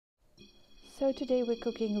So today we're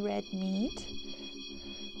cooking red meat,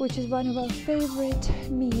 which is one of our favorite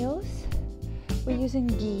meals. We're using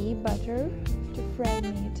ghee, butter, to fry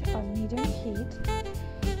meat on medium heat.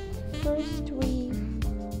 First we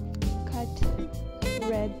cut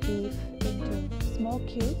red beef into small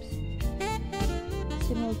cubes.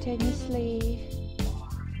 Simultaneously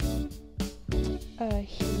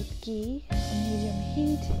heat ghee on medium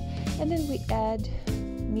heat, and then we add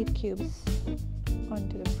meat cubes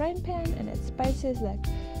onto the frying pan and add spices like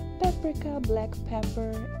paprika, black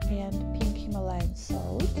pepper, and pink Himalayan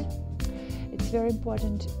salt. It's very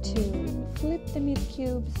important to flip the meat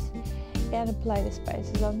cubes and apply the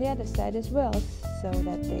spices on the other side as well so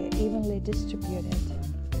that they're evenly distributed.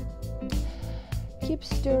 Keep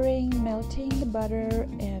stirring, melting the butter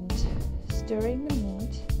and stirring the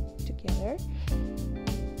meat together.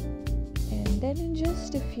 And then in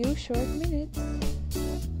just a few short minutes,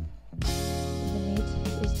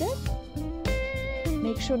 is done.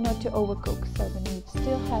 Make sure not to overcook so the meat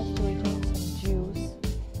still has to retain some juice,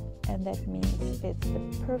 and that means it's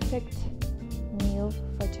the perfect meal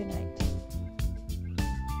for tonight.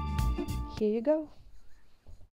 Here you go.